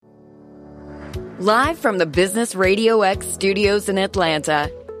Live from the Business RadioX studios in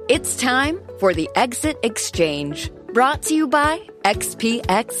Atlanta, it's time for the Exit Exchange, brought to you by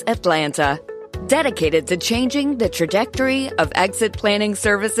XPX Atlanta, dedicated to changing the trajectory of exit planning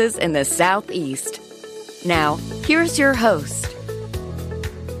services in the Southeast. Now, here's your host.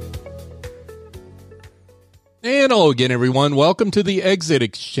 And hello again, everyone. Welcome to the Exit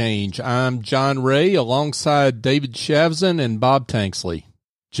Exchange. I'm John Ray alongside David Shavzin and Bob Tanksley.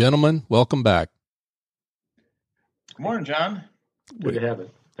 Gentlemen, welcome back. Good morning, John. Good to have it.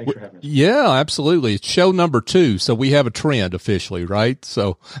 Thanks for having us. Yeah, absolutely. It's show number 2, so we have a trend officially, right?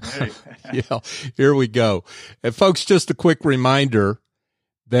 So, yeah, here we go. And folks, just a quick reminder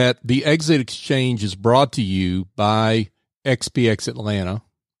that the Exit Exchange is brought to you by XPX Atlanta.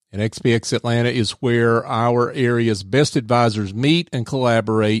 And XPX Atlanta is where our area's best advisors meet and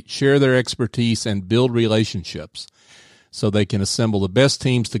collaborate, share their expertise, and build relationships so they can assemble the best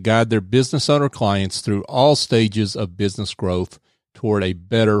teams to guide their business owner clients through all stages of business growth toward a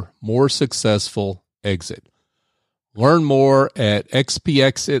better, more successful exit. Learn more at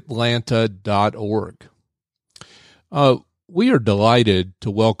xpxatlanta.org. We are delighted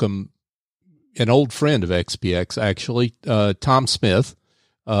to welcome an old friend of XPX, actually. Tom Smith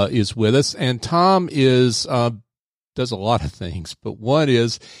is with us, and Tom is does a lot of things, but one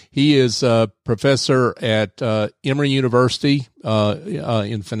is he is a professor at Emory University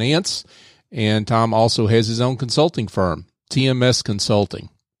in finance, and Tom also has his own consulting firm, TMS Consulting.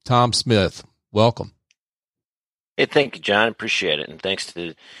 Tom Smith, welcome. Hey, thank you, John. Appreciate it, and thanks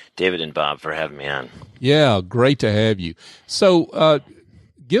to David and Bob for having me on. Yeah, great to have you. So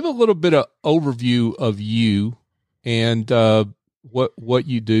give a little bit of overview of you and what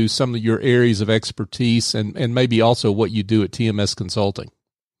you do, some of your areas of expertise, and maybe also what you do at TMS Consulting.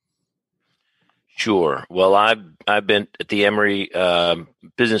 Sure. Well, I've been at the Emory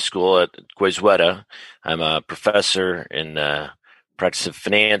Business School at Goizueta. I'm a professor in practice of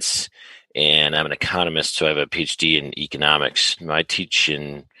finance, and I'm an economist, so I have a PhD in economics. I teach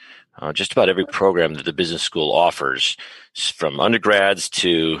in just about every program that the business school offers, from undergrads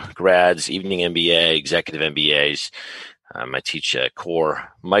to grads, evening MBA, executive MBAs. I teach a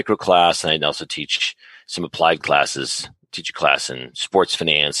core micro class, and I also teach some applied classes. Teach a class in sports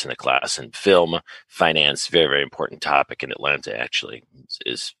finance and a class in film finance. Very, very important topic in Atlanta, actually,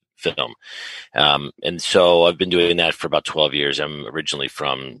 is film. And so I've been doing that for about 12 years. I'm originally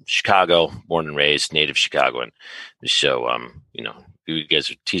from Chicago, born and raised, native Chicagoan. So, you guys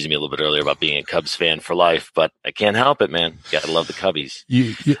were teasing me a little bit earlier about being a Cubs fan for life, but I can't help it, man. Got to love the Cubbies.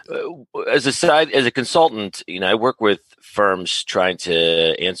 As a consultant, I work with firms trying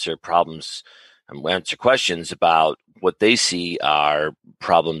to answer problems and answer questions about what they see are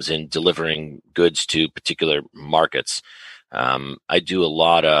problems in delivering goods to particular markets. I do a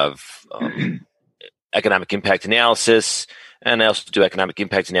lot of economic impact analysis, and I also do economic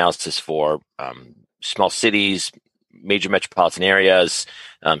impact analysis for small cities, major metropolitan areas,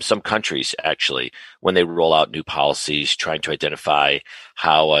 some countries, actually, when they roll out new policies, trying to identify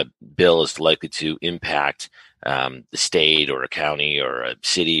how a bill is likely to impact the state or a county or a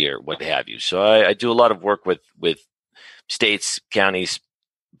city or what have you. So I do a lot of work with states, counties,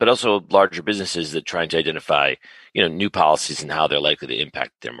 but also larger businesses that trying to identify, new policies and how they're likely to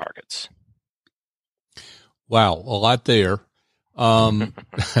impact their markets. Wow, a lot there.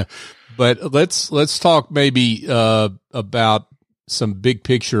 But let's talk maybe about some big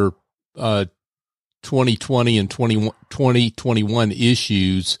picture 2020 and 2021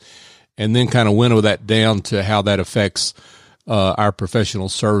 issues, and then kind of winnow that down to how that affects our professional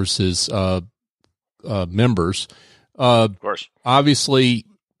services members. Of course. Obviously,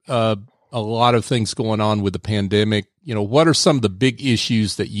 a lot of things going on with the pandemic. What are some of the big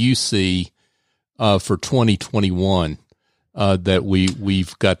issues that you see for 2021? That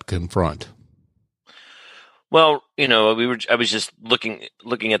we've got to confront? Well, I was just looking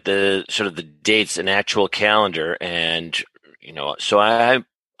at the sort of the dates and actual calendar, and so I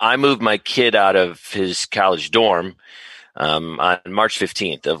moved my kid out of his college dorm on March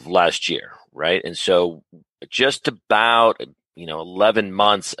 15th of last year, right? And so just about 11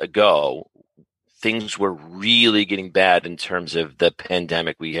 months ago, things were really getting bad in terms of the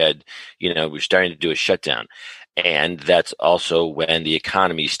pandemic. We had, we were starting to do a shutdown. And that's also when the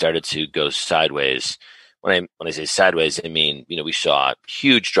economy started to go sideways. When I say sideways, I mean, we saw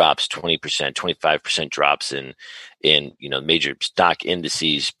huge drops, 20%, 25% drops in major stock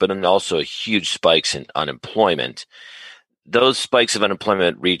indices, but then also huge spikes in unemployment. Those spikes of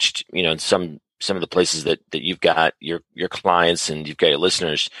unemployment reached, in some some of the places that you've got your clients and you've got your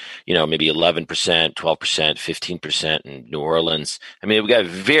listeners, maybe 11%, 12%, 15% in New Orleans. I mean, we got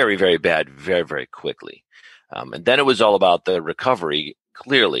very, very bad very, very quickly. And then it was all about the recovery,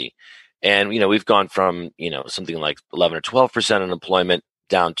 clearly. And, we've gone from, something like 11 or 12% unemployment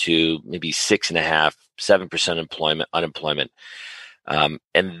down to maybe 6.5%, 7% unemployment.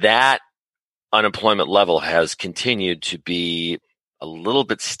 And that unemployment level has continued to be a little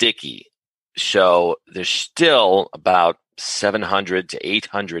bit sticky. So there's still about 700 to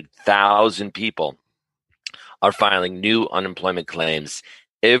 800,000 people are filing new unemployment claims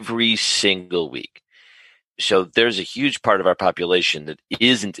every single week. So there's a huge part of our population that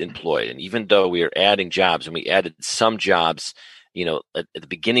isn't employed. And even though we are adding jobs, and we added some jobs, at the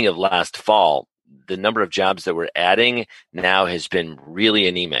beginning of last fall, the number of jobs that we're adding now has been really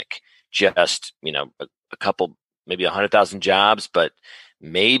anemic. Just, a couple, maybe 100,000 jobs, but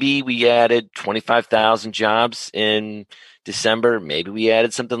maybe we added 25,000 jobs in December. Maybe we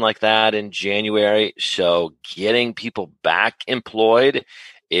added something like that in January. So getting people back employed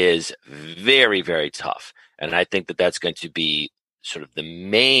is very, very tough. And I think that that's going to be sort of the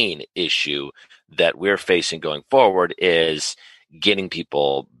main issue that we're facing going forward, is getting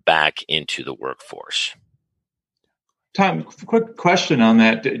people back into the workforce. Tom, quick question on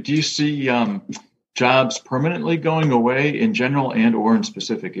that. Do you see jobs permanently going away in general and or in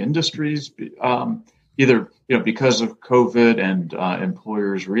specific industries, either because of COVID and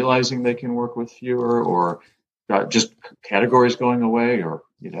employers realizing they can work with fewer, or just categories going away, or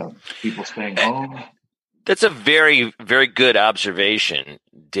people staying home? That's a very, very good observation,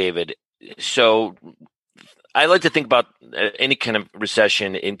 David. So I like to think about any kind of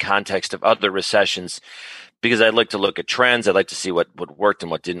recession in context of other recessions, because I like to look at trends. I like to see what worked and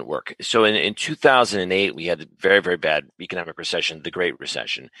what didn't work. So in 2008, we had a very, very bad economic recession, the Great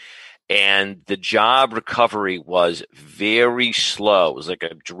Recession. And the job recovery was very slow. It was like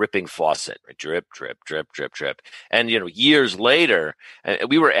a dripping faucet, right? Drip, drip, drip, drip, drip. And, years later,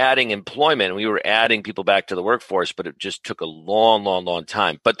 we were adding employment, we were adding people back to the workforce, but it just took a long, long, long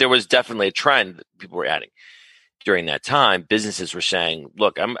time. But there was definitely a trend that people were adding. During that time, businesses were saying,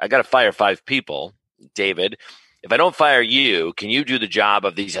 look, I got to fire 5 people, David. If I don't fire you, can you do the job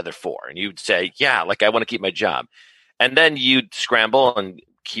of these other 4? And you'd say, yeah, I want to keep my job. And then you'd scramble and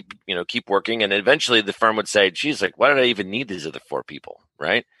keep working. And eventually the firm would say, geez, why did I even need these other 4 people?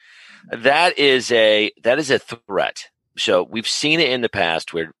 Right. That is a threat. So we've seen it in the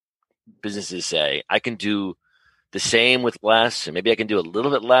past where businesses say, I can do the same with less, and maybe I can do a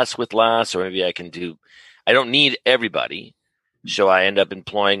little bit less with less, or maybe I don't need everybody. So I end up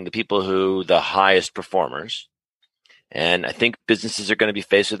employing the highest performers. And I think businesses are going to be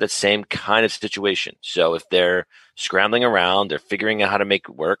faced with that same kind of situation. So if they're scrambling around, they're figuring out how to make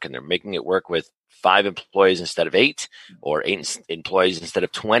it work, and they're making it work with 5 employees instead of 8, or 8 employees instead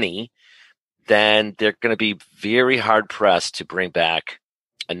of 20, then they're going to be very hard pressed to bring back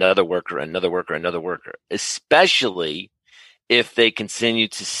another worker, especially if they continue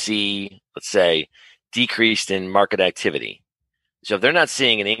to see, let's say, decreased in market activity. So if they're not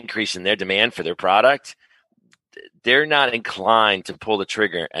seeing an increase in their demand for their product, they're not inclined to pull the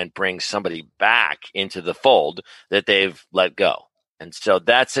trigger and bring somebody back into the fold that they've let go. And so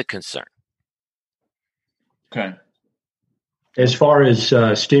that's a concern. Okay. As far as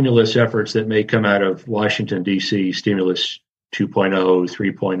stimulus efforts that may come out of Washington, D.C., stimulus 2.0,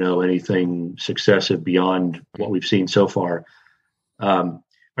 3.0, anything successive beyond what we've seen so far,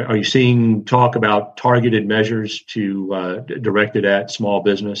 are you seeing talk about targeted measures directed at small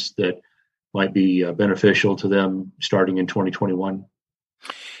business that might be beneficial to them starting in 2021?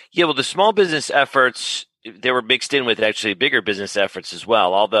 Yeah, well, the small business efforts, they were mixed in with actually bigger business efforts as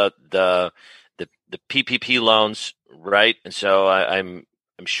well. All the PPP loans, right? And so I'm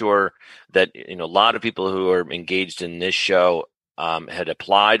sure that a lot of people who are engaged in this show had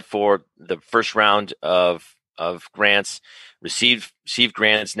applied for the first round of grants, received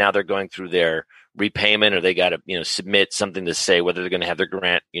grants. Now they're going through their repayment, or they got to submit something to say whether they're going to have their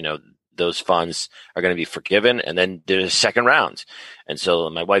grant, those funds are going to be forgiven. And then there's a second round. And so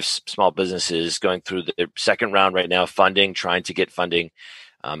my wife's small business is going through the second round right now, trying to get funding.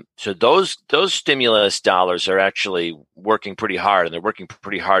 So those stimulus dollars are actually working pretty hard, and they're working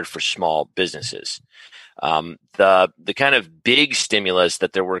pretty hard for small businesses. The kind of big stimulus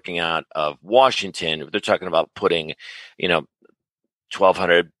that they're working out of Washington, they're talking about putting,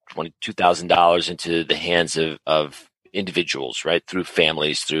 $1,200, $22,000 into the hands of individuals, right, through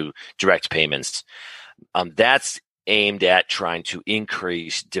families, through direct payments. That's aimed at trying to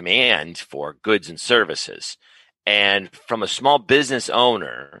increase demand for goods and services. And from a small business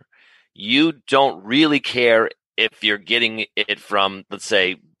owner, you don't really care if you're getting it from, let's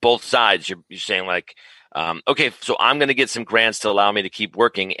say, both sides. You're saying like, okay, so I'm going to get some grants to allow me to keep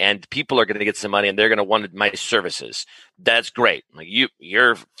working, and people are going to get some money, and they're going to want my services. That's great. Like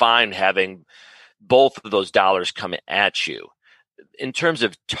you're fine having both of those dollars come at you. In terms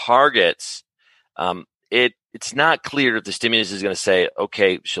of targets, it's not clear if the stimulus is going to say,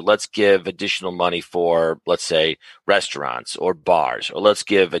 okay, so let's give additional money for, let's say, restaurants or bars, or let's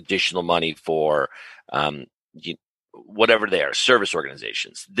give additional money for whatever they are, service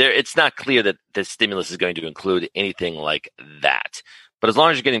organizations. It's not clear that the stimulus is going to include anything like that. But as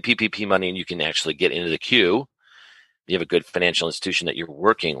long as you're getting PPP money and you can actually get into the queue, you have a good financial institution that you're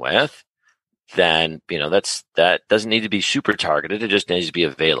working with, then that doesn't need to be super targeted. It just needs to be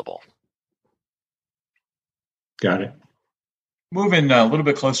available. Got it. Moving a little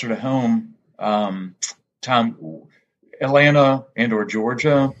bit closer to home, Tom, Atlanta and or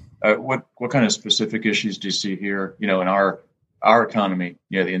Georgia, what kind of specific issues do you see here? In our economy,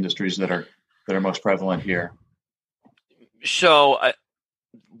 the industries that are most prevalent here. So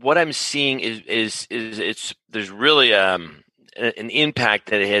what I'm seeing is there's really an impact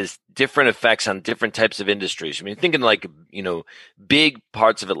that has different effects on different types of industries. I mean, thinking like big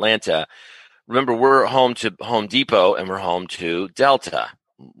parts of Atlanta. Remember, we're home to Home Depot and we're home to Delta,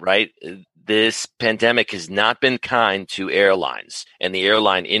 right? This pandemic has not been kind to airlines and the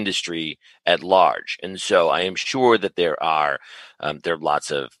airline industry at large. And so I am sure that there are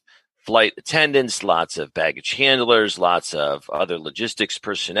lots of flight attendants, lots of baggage handlers, lots of other logistics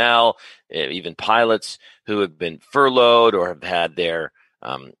personnel, even pilots who have been furloughed or have had their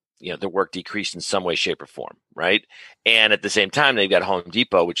work decreased in some way, shape, or form, right? And at the same time, they've got Home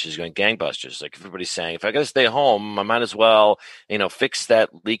Depot, which is going gangbusters. Like everybody's saying, if I got to stay home, I might as well, fix that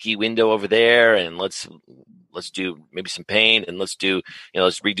leaky window over there, and let's do maybe some paint, and let's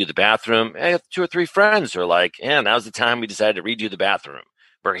redo the bathroom. I have 2 or 3 friends who are like, now's the time we decided to redo the bathroom.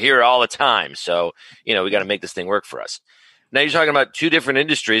 We're here all the time, so we got to make this thing work for us. Now you're talking about 2 different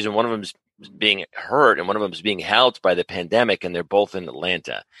industries, and one of them's being hurt and one of them is being helped by the pandemic, and they're both in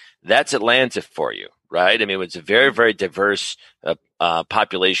Atlanta. That's Atlanta for you, right? I mean, it's a very, very diverse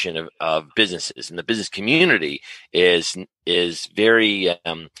population of businesses, and the business community is very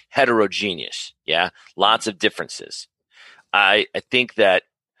heterogeneous. Yeah, lots of differences. I think that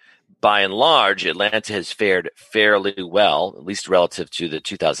by and large, Atlanta has fared fairly well, at least relative to the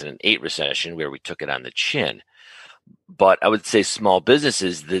 2008 recession, where we took it on the chin. But I would say small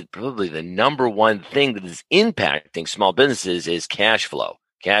businesses, probably the number one thing that is impacting small businesses is cash flow.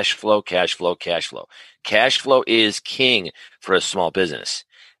 Cash flow, cash flow, cash flow. Cash flow is king for a small business,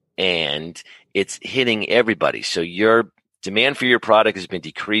 and it's hitting everybody. So your demand for your product has been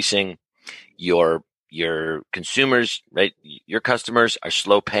decreasing. Your consumers, right? Your customers are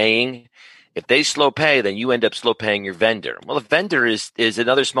slow paying. If they slow pay, then you end up slow paying your vendor. Well, a vendor is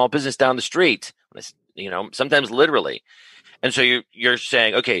another small business down the street, sometimes literally. And so you're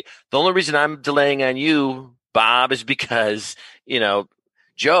saying, okay, the only reason I'm delaying on you, Bob, is because,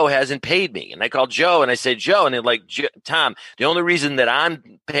 Joe hasn't paid me. And I call Joe and I say, Joe, and they're like, Tom, the only reason that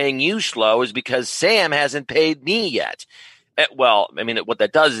I'm paying you slow is because Sam hasn't paid me yet. Well, I mean, what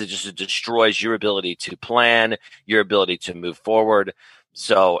that does is it destroys your ability to plan, your ability to move forward.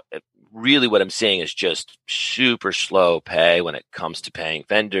 So really what I'm seeing is just super slow pay when it comes to paying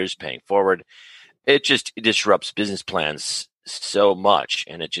vendors, paying forward. It disrupts business plans so much.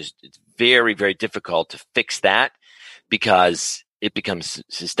 And it's very, very difficult to fix that because it becomes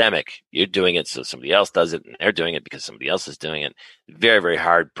systemic. You're doing it so somebody else does it, and they're doing it because somebody else is doing it. Very, very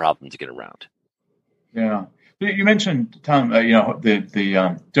hard problem to get around. Yeah. You mentioned, Tom,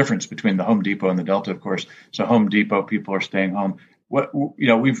 the difference between the Home Depot and the Delta, of course. So Home Depot, people are staying home.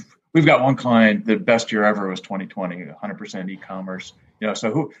 We've got one client. The best year ever was 2020, 100% e-commerce.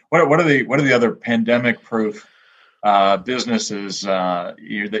 So what are the other pandemic-proof businesses that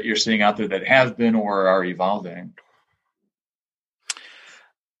you're seeing out there that have been or are evolving?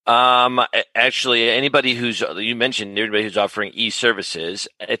 Actually, anybody you mentioned, everybody who's offering e-services,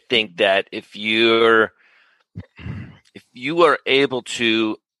 I think that if you are able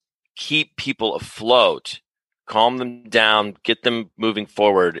to keep people afloat, calm them down, get them moving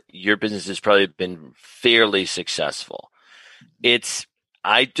forward, your business has probably been fairly successful.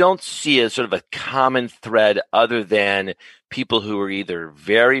 I don't see a sort of a common thread other than people who are either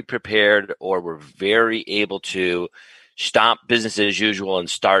very prepared or were very able to stop business as usual and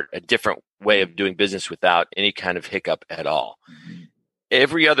start a different way of doing business without any kind of hiccup at all. Mm-hmm.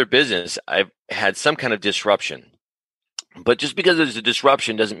 Every other business, I've had some kind of disruption. But just because there's a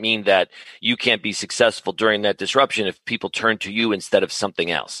disruption doesn't mean that you can't be successful during that disruption if people turn to you instead of something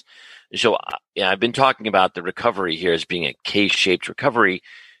else. So, I've been talking about the recovery here as being a K-shaped recovery.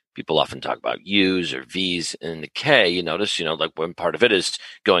 People often talk about U's or V's. In the K, you notice, like one part of it is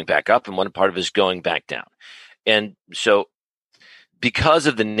going back up and one part of it is going back down. And so because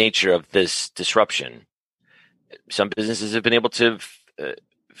of the nature of this disruption, some businesses have been able to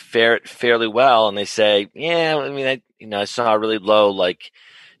fare it fairly well. And they say, yeah, I mean, I saw a really low, last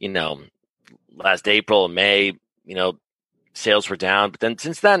April and May, sales were down. But then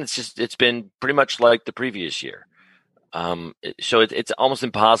since then, it's been pretty much like the previous year. So it's almost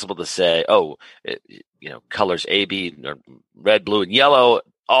impossible to say, colors A, B, or red, blue, and yellow,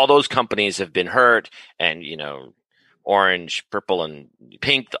 all those companies have been hurt, and, orange, purple, and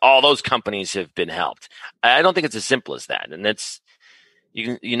pink, all those companies have been helped. I don't think it's as simple as that. And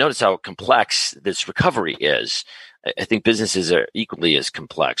you notice how complex this recovery is. I think businesses are equally as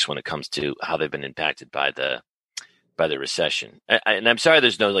complex when it comes to how they've been impacted by the recession. And I'm sorry,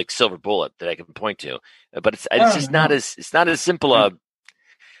 there's no silver bullet that I can point to, but it's not as simple.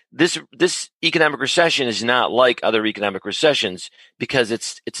 This economic recession is not like other economic recessions because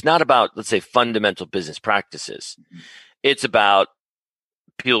it's not about, let's say, fundamental business practices. It's about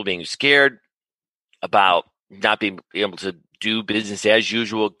people being scared, about not being able to do business as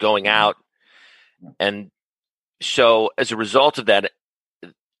usual, going out. And so as a result of that,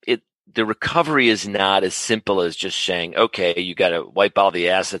 the recovery is not as simple as just saying, okay, you got to wipe all the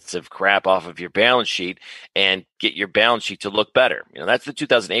assets of crap off of your balance sheet and get your balance sheet to look better. That's the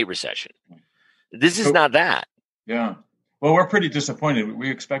 2008 recession. This is not that. Yeah. Well, we're pretty disappointed. We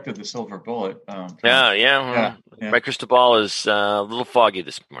expected the silver bullet. Yeah. My crystal ball is a little foggy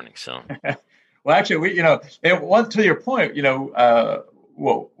this morning. So, well, actually, to your point,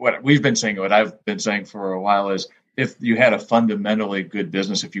 what we've been saying, what I've been saying for a while is, if you had a fundamentally good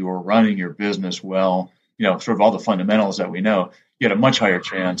business, if you were running your business well, sort of all the fundamentals that we know, you had a much higher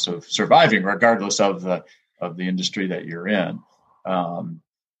chance of surviving, regardless of the industry that you're in. Some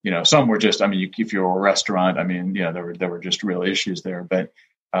were just, if you're a restaurant, there were just real issues there. But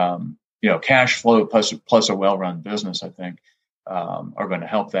cash flow plus a well-run business, I think, are going to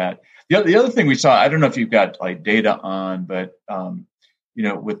help that. The other thing we saw, I don't know if you've got data on, but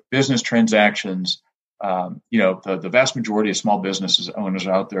with business transactions. The vast majority of small businesses owners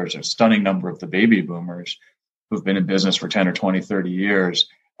out there is a stunning number of the baby boomers who've been in business for 10 or 20, 30 years.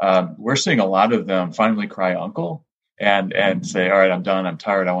 We're seeing a lot of them finally cry uncle and say, all right, I'm done. I'm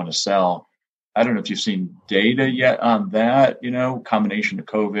tired. I want to sell. I don't know if you've seen data yet on that, combination of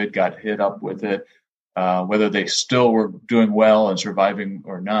COVID got hit up with it, whether they still were doing well and surviving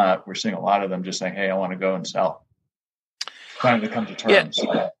or not. We're seeing a lot of them just saying, hey, I want to go and sell. Finally come to terms.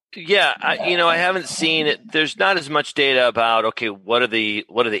 Yeah, I haven't seen it. There's not as much data about, okay, what are the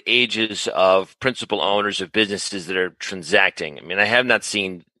ages of principal owners of businesses that are transacting? I have not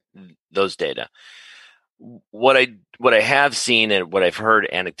seen those data. What I have seen and what I've heard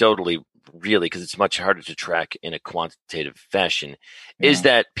anecdotally, really, because it's much harder to track in a quantitative fashion, is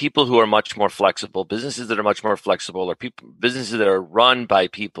that people who are much more flexible, businesses that are much more flexible, or businesses that are run by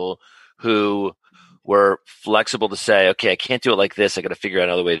people who were flexible to say, okay, I can't do it like this. I got to figure out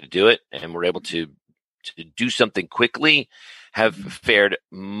another way to do it. And we're able to do something quickly, have fared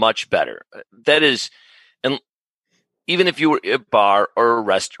much better. That is, and even if you were a bar or a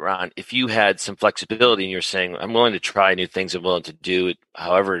restaurant, if you had some flexibility and you're saying, I'm willing to try new things, I'm willing to do it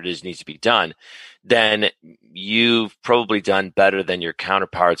however it is needs to be done, then you've probably done better than your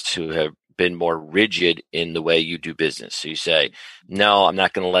counterparts who have been more rigid in the way you do business. So you say, no, I'm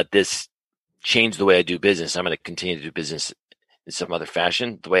not going to let this change the way I do business. I'm going to continue to do business in some other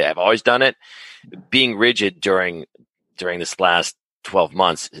fashion, the way I've always done it. Being rigid during this last 12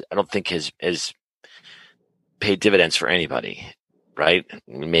 months, I don't think has paid dividends for anybody, right?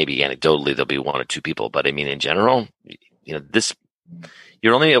 Maybe anecdotally there'll be one or two people, but in general, this,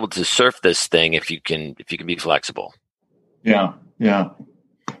 you're only able to surf this thing if you can be flexible. Yeah.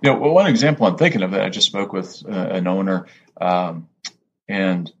 One example I'm thinking of, I just spoke with an owner,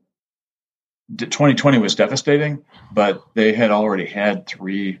 and 2020 was devastating, but they had already had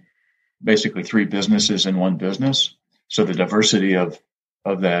three businesses in one business. So the diversity of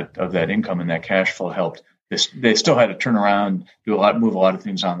that income and that cash flow helped. They still had to turn around, move a lot of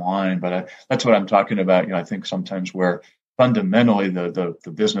things online, but that's what I'm talking about. I think sometimes where fundamentally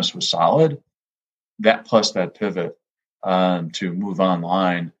the business was solid, that plus that pivot to move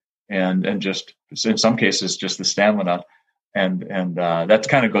online and just in some cases just the stamina and that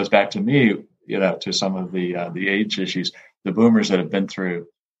kind of goes back to me. To some of the age issues, the boomers that have been through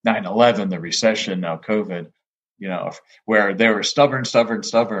 9/11, the recession, now COVID, where they were stubborn,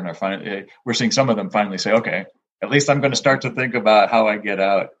 are finally, we're seeing some of them finally say, okay, at least I'm going to start to think about how I get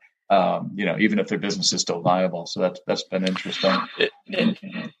out. even if their business is still viable. So that's been interesting.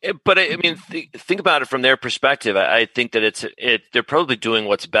 But I mean, think about it from their perspective. I think that they're probably doing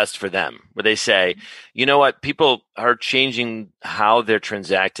what's best for them, where they say, you know what, people are changing how they're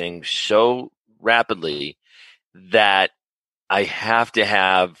transacting so rapidly that I have to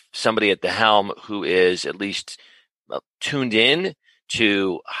have somebody at the helm who is at least tuned in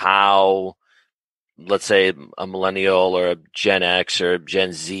to how, let's say, a millennial or a Gen X or a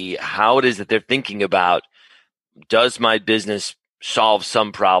Gen Z, how it is that they're thinking about, does my business solve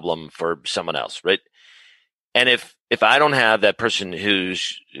some problem for someone else, right? And if I don't have that person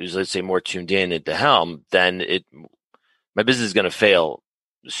who's let's say more tuned in at the helm, then my business is going to fail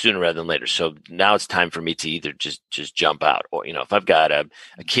sooner rather than later. So now it's time for me to either just jump out, or if I've got a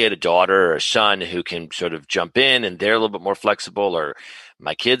kid, a daughter, or a son who can sort of jump in and they're a little bit more flexible, or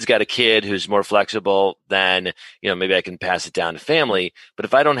my kid's got a kid who's more flexible, then maybe I can pass it down to family. But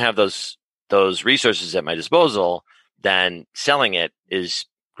if I don't have those resources at my disposal, then selling it is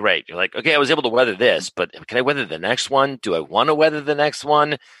great. You're like, okay, I was able to weather this, but can I weather the next one? Do I want to weather the next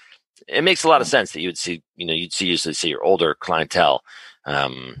one? It makes a lot of sense that you'd see usually your older clientele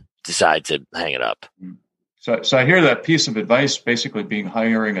decide to hang it up. So I hear that piece of advice basically being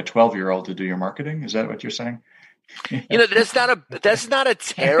hiring a 12-year-old to do your marketing. Is that what you're saying? That's not a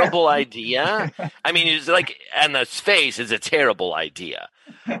terrible idea. I mean, it's like, on the face, it's a terrible idea,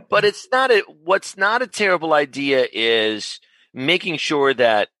 but what's not a terrible idea is making sure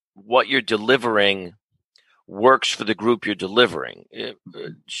that what you're delivering works for the group you're delivering.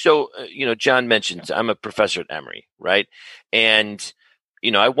 So, John mentioned I'm a professor at Emory, right? And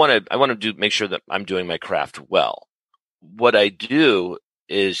I want to make sure that I'm doing my craft well. What I do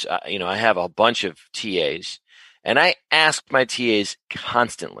is, I have a bunch of TAs, and I ask my TAs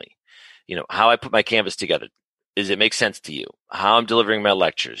constantly, how I put my canvas together. Does it make sense to you? How I'm delivering my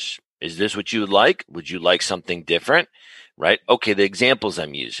lectures. Is this what you would like? Would you like something different? Right? Okay, the examples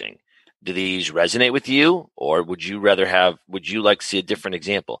I'm using, do these resonate with you, or would you like to see a different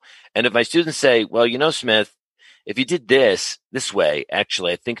example? And if my students say, well, Smith, if you did this way,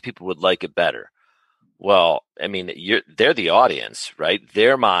 actually, I think people would like it better. Well, I mean, they're the audience, right?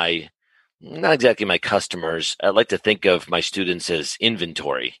 They're not exactly my customers. I like to think of my students as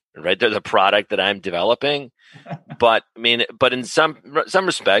inventory, right? They're the product that I'm developing. But in some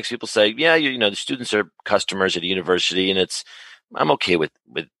respects, people say, yeah, the students are customers at a university, and I'm okay with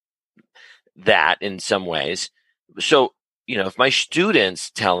that in some ways. So, if my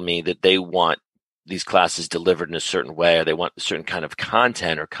students tell me that they want these classes delivered in a certain way, or they want a certain kind of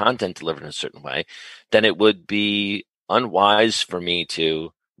content or content delivered in a certain way, then it would be unwise for me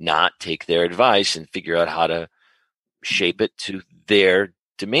to not take their advice and figure out how to shape it to their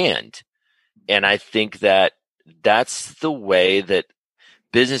demand. And I think that that's the way that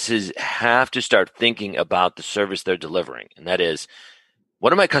businesses have to start thinking about the service they're delivering. And that is, what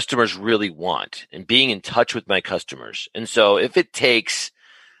do my customers really want? And being in touch with my customers. And so if it takes,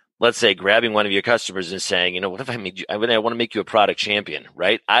 let's say, grabbing one of your customers and saying, what if I made you, I want to make you a product champion,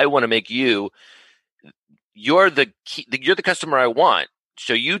 right? I want to make you're the customer I want.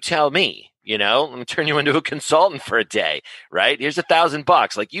 So you tell me, let me turn you into a consultant for a day, right? Here's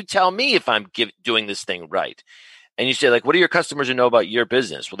 $1,000. Like, you tell me if I'm doing this thing right. And you say, like, what do your customers know about your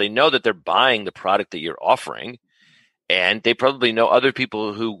business? Well, they know that they're buying the product that you're offering, and they probably know other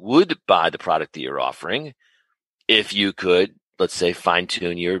people who would buy the product that you're offering if you could, let's say, fine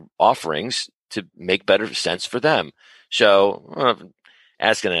tune your offerings to make better sense for them. So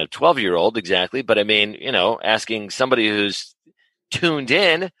asking a 12-year-old exactly, but I mean, asking somebody who's tuned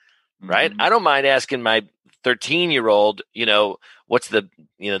in, right? Mm-hmm. I don't mind asking my 13-year-old, what's the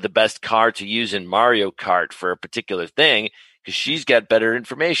best car to use in Mario Kart for a particular thing, because she's got better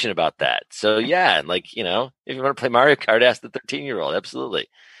information about that. So yeah, and if you want to play Mario Kart, ask the 13-year-old. Absolutely.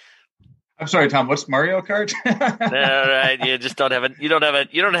 I'm sorry, Tom. What's Mario Kart? All right, you just don't have you don't have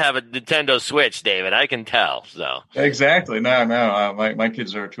a Nintendo Switch, David. I can tell. So exactly. No. My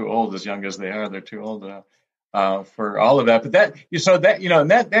kids are too old. As young as they are, they're too old for all of that. But that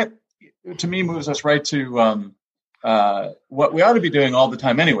to me moves us right to what we ought to be doing all the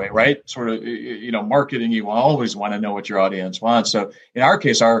time anyway, right? Sort of, marketing. You always want to know what your audience wants. So in our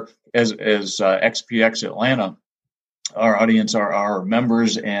case, as XPX Atlanta, our audience are our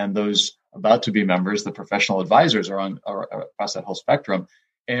members and those about to be members. The professional advisors are across that whole spectrum.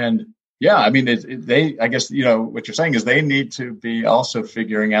 And yeah, I mean, I guess what you're saying is they need to be also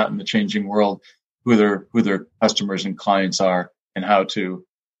figuring out in the changing world who their customers and clients are and how to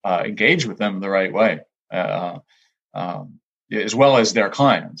engage with them the right way, as well as their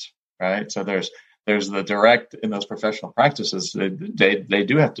clients, right? So there's there's the direct in those professional practices. They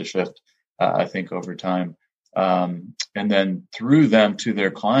do have to shift, I think, over time. And then through them to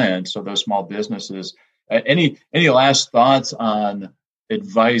their clients, so those small businesses. Any last thoughts on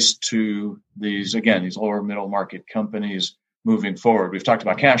advice to these lower middle market companies moving forward? We've talked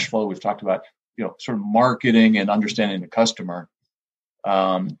about cash flow. We've talked about sort of marketing and understanding the customer.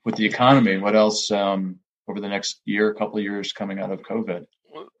 With the economy, what else over the next year, couple of years coming out of COVID?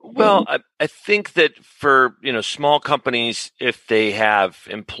 Well, I think that for small companies, if they have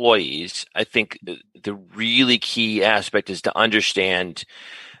employees, I think the really key aspect is to understand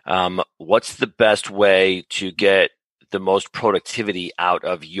what's the best way to get the most productivity out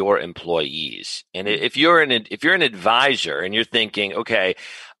of your employees. And if you're an advisor and you're thinking, okay,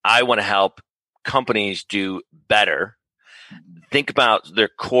 I want to help companies do better, think about their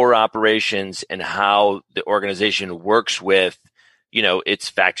core operations and how the organization works with, its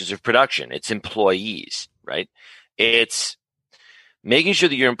factors of production, its employees, right? It's making sure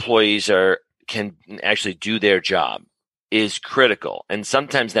that your employees can actually do their job is critical. And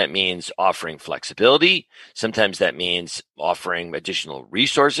sometimes that means offering flexibility. Sometimes that means offering additional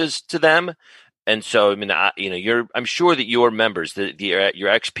resources to them. And so, I'm sure that your members, your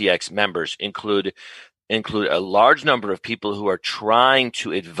XPX members include a large number of people who are trying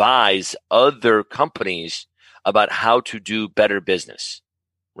to advise other companies about how to do better business,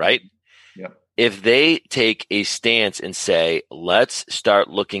 right? Yeah. If they take a stance and say, let's start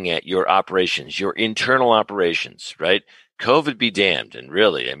looking at your operations, your internal operations, right? COVID be damned. And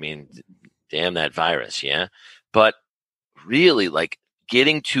really, damn that virus, yeah? But really,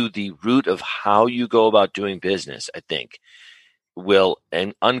 getting to the root of how you go about doing business, I think, will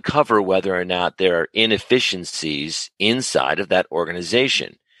uncover whether or not there are inefficiencies inside of that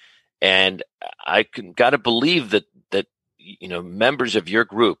organization. And I got to believe that members of your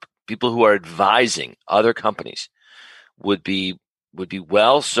group, people who are advising other companies, would be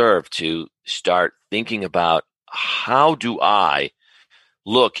well served to start thinking about, how do I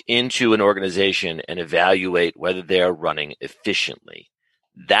look into an organization and evaluate whether they are running efficiently?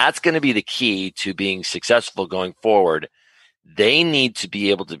 That's going to be the key to being successful going forward. They need to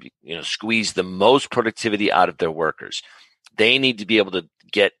be able to squeeze the most productivity out of their workers. They need to be able to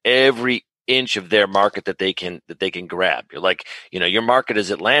get every inch of their market that they can grab. You're like, your market is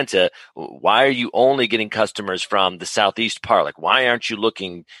Atlanta. Why are you only getting customers from the southeast part? Like, why aren't you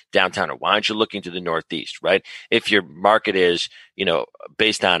looking downtown, or why aren't you looking to the northeast, right? If your market is,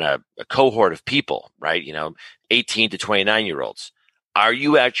 based on a cohort of people, right? 18 to 29-year-olds. Are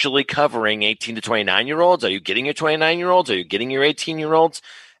you actually covering 18 to 29-year-olds? Are you getting your 29-year-olds? Are you getting your 18-year-olds?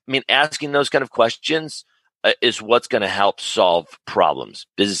 Asking those kind of questions is what's going to help solve problems.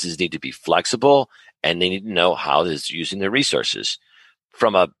 Businesses need to be flexible, and they need to know how they're using their resources.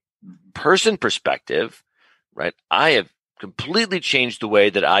 From a person perspective, right, I have completely changed the way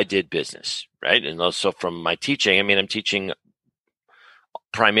that I did business, right? And also from my teaching, I'm teaching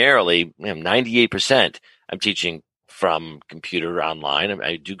primarily, 98%, I'm teaching from computer online.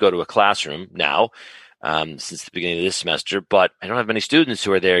 I do go to a classroom now since the beginning of this semester, but I don't have many students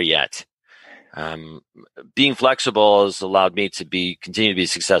who are there yet. Being flexible has allowed me to continue to be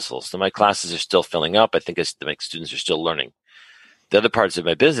successful. So my classes are still filling up. I think my students are still learning. The other parts of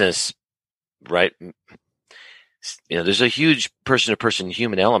my business, right? There's a huge person-to-person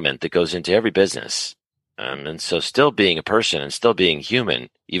human element that goes into every business. And so still being a person and still being human,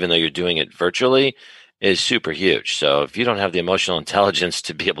 even though you're doing it virtually, is super huge. So if you don't have the emotional intelligence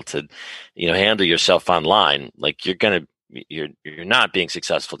to be able to, handle yourself online, like you're not being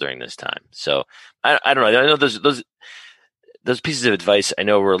successful during this time. So I don't know. I know those pieces of advice I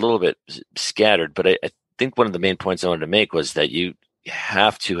know were a little bit scattered, but I think one of the main points I wanted to make was that you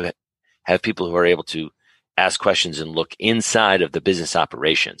have to have people who are able to ask questions and look inside of the business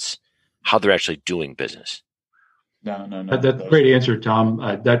operations, how they're actually doing business. No. That's a great answer, Tom.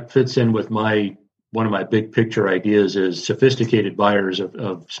 That fits in with one of my big picture ideas is sophisticated buyers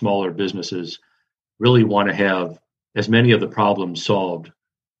of smaller businesses really want to have as many of the problems solved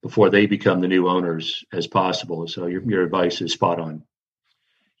before they become the new owners as possible. So your advice is spot on.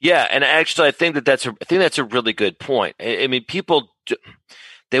 Yeah, and actually, I think that's a really good point. People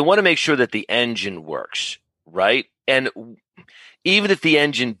they want to make sure that the engine works, right? And even if the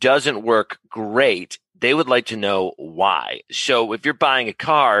engine doesn't work great, they would like to know why. So if you're buying a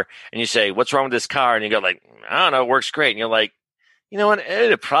car and you say, "What's wrong with this car?" and you go like, "I don't know, it works great," and you're like, "You know what? I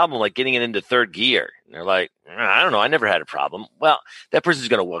had a problem like getting it into third gear." And they're like, "I don't know, I never had a problem." Well, that person's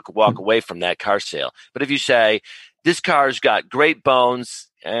going to walk away from that car sale. But if you say, "This car's got great bones,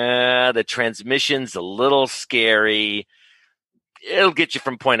 the transmission's a little scary," it'll get you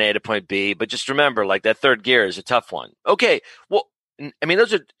from point A to point B. But just remember, like that third gear is a tough one. Okay, well, I mean,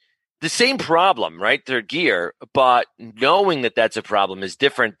 those are the same problem, right? Third gear, but knowing that that's a problem is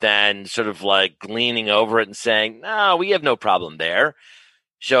different than sort of like leaning over it and saying, no, we have no problem there.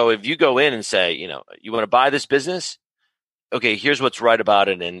 So if you go in and say, you want to buy this business, okay, here's what's right about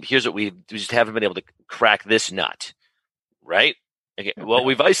it, and here's what we just haven't been able to crack this nut, right? Okay, well,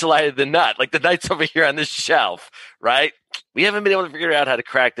 we've isolated the nut, like the nut's over here on this shelf, right? We haven't been able to figure out how to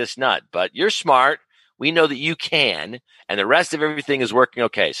crack this nut, but you're smart. We know that you can, and the rest of everything is working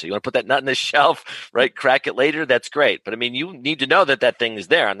okay. So you want to put that nut on this shelf, right? Crack it later, that's great. But I mean, you need to know that that thing is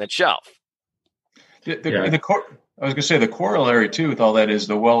there on that shelf. I was going to say the corollary too with all that is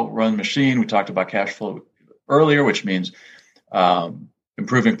the well-run machine. We talked about cash flow earlier, which means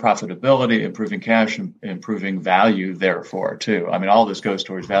improving profitability, improving cash, and improving value. Therefore, too, I mean, all this goes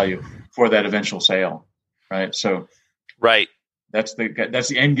towards value for that eventual sale, right? So, right, that's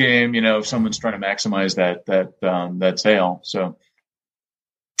the end game. If someone's trying to maximize that sale. So,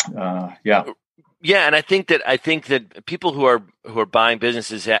 yeah. Yeah, and I think that people who are buying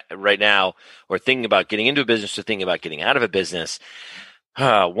businesses right now, or thinking about getting into a business, or thinking about getting out of a business,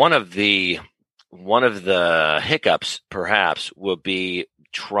 one of the hiccups perhaps will be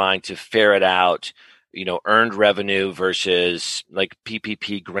trying to ferret out, earned revenue versus like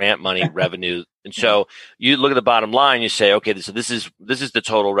PPP grant money revenue. And so you look at the bottom line, you say, okay, so this is the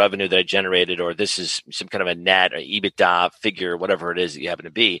total revenue that I generated, or this is some kind of a net or EBITDA figure, whatever it is that you happen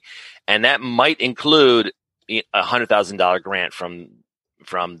to be. And that might include $100,000 grant from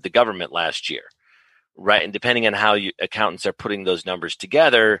the government last year. Right. And depending on how accountants are putting those numbers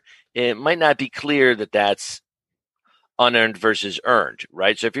together, it might not be clear that that's unearned versus earned.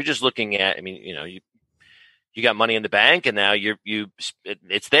 Right. So if you're just looking at, I mean, you got money in the bank and now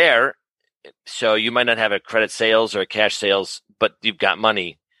it's there. So you might not have a credit sales or a cash sales, but you've got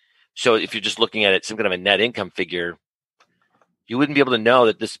money. So if you're just looking at it, some kind of a net income figure, you wouldn't be able to know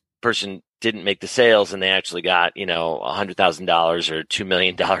that this person didn't make the sales and they actually got, $100,000 or $2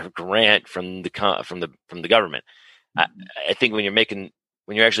 million grant from the government. I think when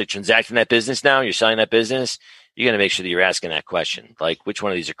you're actually transacting that business now, you're selling that business, you're going to make sure that you're asking that question. Like, which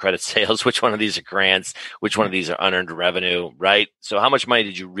one of these are credit sales? Which one of these are grants? Which one of these are unearned revenue? Right. So how much money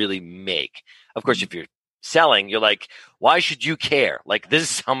did you really make? Of course, if you're selling, you're like, why should you care? Like, this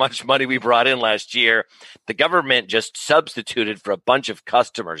is how much money we brought in last year. The government just substituted for a bunch of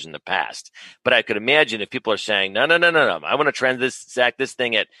customers in the past. But I could imagine if people are saying, no, I want to transact this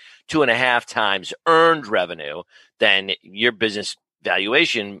thing at 2.5 times earned revenue, then your business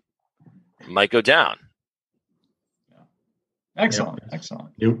valuation might go down. Excellent.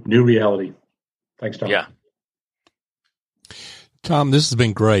 New reality. Thanks, Tom. Yeah. Tom, this has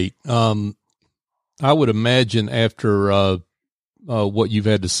been great. I would imagine after what you've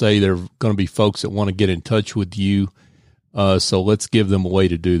had to say, there are going to be folks that want to get in touch with you. So let's give them a way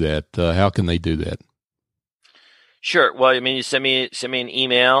to do that. How can they do that? Sure. Well, I mean, you send me an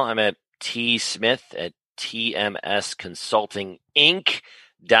email. I'm at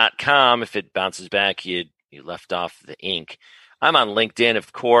tsmith@tmsconsultinginc.com. If it bounces back, you left off the ink. I'm on LinkedIn,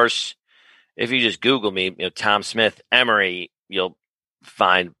 of course. If you just Google me, Tom Smith, Emory, you'll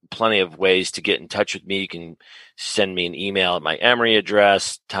find plenty of ways to get in touch with me. You can send me an email at my Emory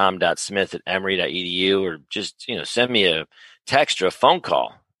address, tom.smith@emory.edu, or just, send me a text or a phone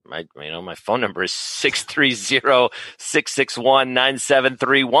call. My phone number is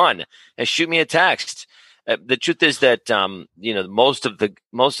 630-661-9731, and shoot me a text. The truth is that, most of the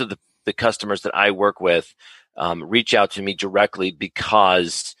customers that I work with reach out to me directly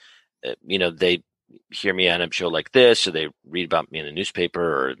because, they hear me on a show like this, or they read about me in a newspaper,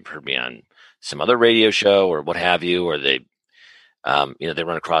 or heard me on some other radio show, or what have you, or they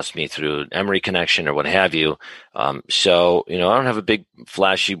run across me through an Emory connection or what have you. So, I don't have a big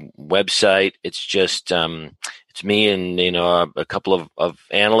flashy website. It's just, it's me and, a couple of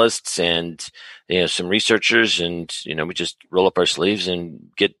analysts and, some researchers, and, we just roll up our sleeves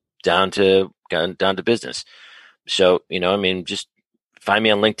and get down to business. So, just find me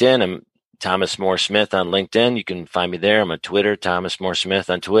on LinkedIn. I'm Thomas Moore Smith on LinkedIn. You can find me there. I'm on Twitter, Thomas Moore Smith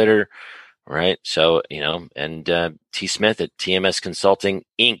on Twitter. Right. So, and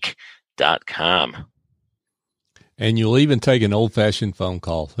tsmith@tmsconsultinginc.com. And you'll even take an old-fashioned phone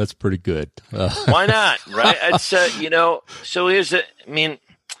call. That's pretty good. Why not? Right. It's, so here's got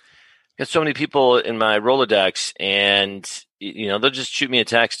so many people in my Rolodex, and, they'll just shoot me a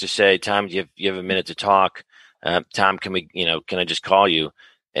text to say, Tom, you have a minute to talk? Tom, can I just call you?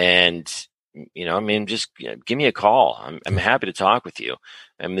 And, just give me a call. I'm happy to talk with you.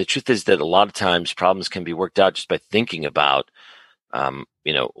 I mean, the truth is that a lot of times problems can be worked out just by thinking about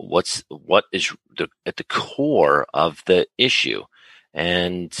what is at the core of the issue.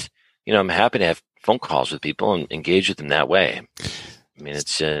 And, I'm happy to have phone calls with people and engage with them that way. I mean,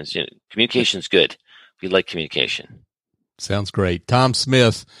 it's communication is good. We like communication. Sounds great. Tom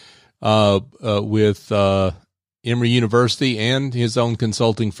Smith with Emory University and his own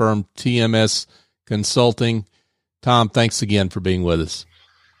consulting firm, TMS Consulting. Tom, thanks again for being with us.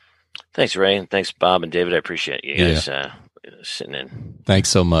 Thanks, Ray, and thanks, Bob and David. I appreciate you guys sitting in. Thanks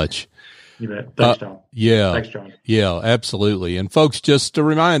so much. You bet. Thanks, Tom. Yeah. Thanks, John. Yeah, absolutely. And folks, just a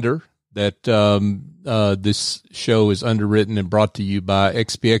reminder that this show is underwritten and brought to you by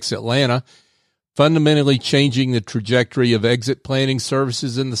XPX Atlanta, fundamentally changing the trajectory of exit planning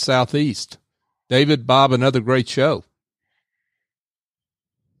services in the Southeast. David, Bob, another great show.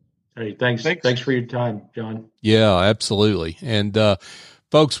 Hey, thanks for your time, John. Yeah, absolutely. And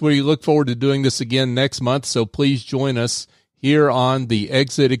folks, we look forward to doing this again next month, so please join us here on the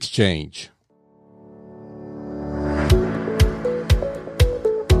Exit Exchange.